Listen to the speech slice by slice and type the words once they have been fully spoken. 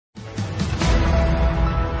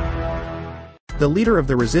The leader of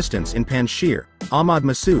the resistance in Panjshir, Ahmad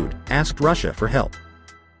Massoud, asked Russia for help.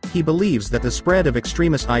 He believes that the spread of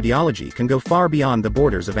extremist ideology can go far beyond the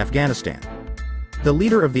borders of Afghanistan. The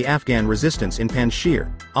leader of the Afghan resistance in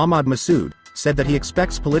Panjshir, Ahmad Massoud, said that he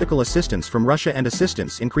expects political assistance from Russia and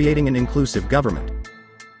assistance in creating an inclusive government.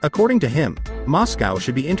 According to him, Moscow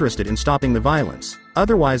should be interested in stopping the violence,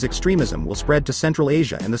 otherwise extremism will spread to Central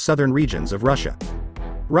Asia and the southern regions of Russia.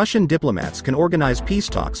 Russian diplomats can organize peace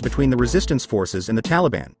talks between the resistance forces and the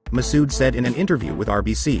Taliban, Massoud said in an interview with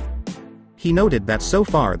RBC. He noted that so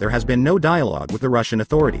far there has been no dialogue with the Russian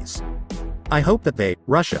authorities. I hope that they,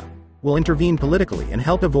 Russia, will intervene politically and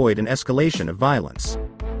help avoid an escalation of violence.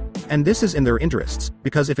 And this is in their interests,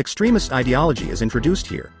 because if extremist ideology is introduced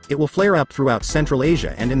here, it will flare up throughout Central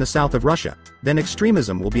Asia and in the south of Russia, then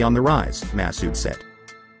extremism will be on the rise, Massoud said.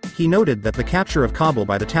 He noted that the capture of Kabul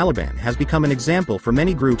by the Taliban has become an example for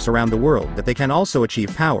many groups around the world that they can also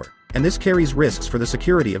achieve power, and this carries risks for the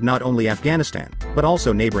security of not only Afghanistan, but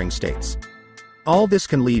also neighboring states. All this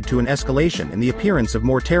can lead to an escalation in the appearance of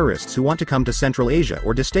more terrorists who want to come to Central Asia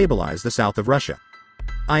or destabilize the south of Russia.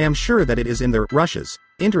 I am sure that it is in Russia's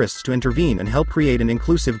interests to intervene and help create an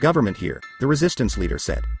inclusive government here, the resistance leader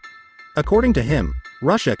said. According to him,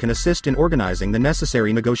 Russia can assist in organizing the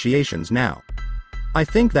necessary negotiations now. I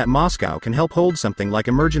think that Moscow can help hold something like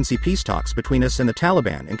emergency peace talks between us and the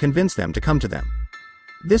Taliban and convince them to come to them.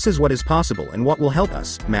 This is what is possible and what will help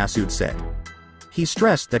us, Massoud said. He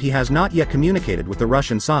stressed that he has not yet communicated with the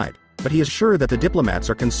Russian side, but he is sure that the diplomats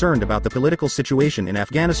are concerned about the political situation in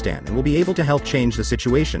Afghanistan and will be able to help change the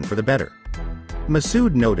situation for the better.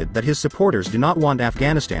 Massoud noted that his supporters do not want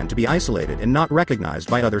Afghanistan to be isolated and not recognized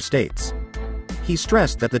by other states. He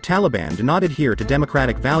stressed that the Taliban do not adhere to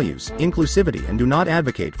democratic values, inclusivity and do not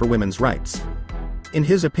advocate for women's rights. In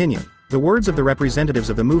his opinion, the words of the representatives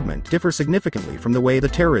of the movement differ significantly from the way the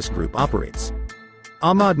terrorist group operates.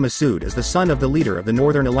 Ahmad Massoud is the son of the leader of the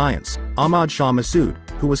Northern Alliance, Ahmad Shah Massoud,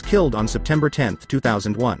 who was killed on September 10,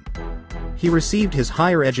 2001. He received his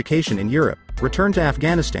higher education in Europe, returned to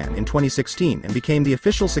Afghanistan in 2016 and became the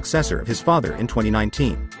official successor of his father in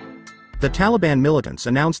 2019. The Taliban militants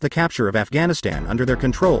announced the capture of Afghanistan under their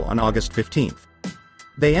control on August 15.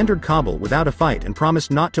 They entered Kabul without a fight and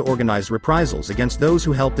promised not to organize reprisals against those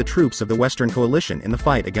who helped the troops of the Western coalition in the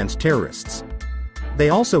fight against terrorists. They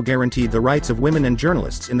also guaranteed the rights of women and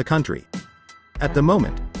journalists in the country. At the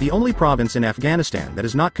moment, the only province in Afghanistan that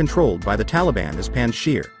is not controlled by the Taliban is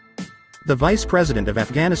Panjshir. The vice president of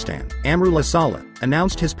Afghanistan, Amrullah Saleh,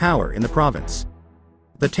 announced his power in the province.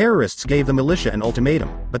 The terrorists gave the militia an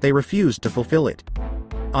ultimatum, but they refused to fulfill it.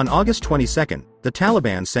 On August 22, the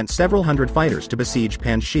Taliban sent several hundred fighters to besiege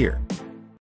Panjshir.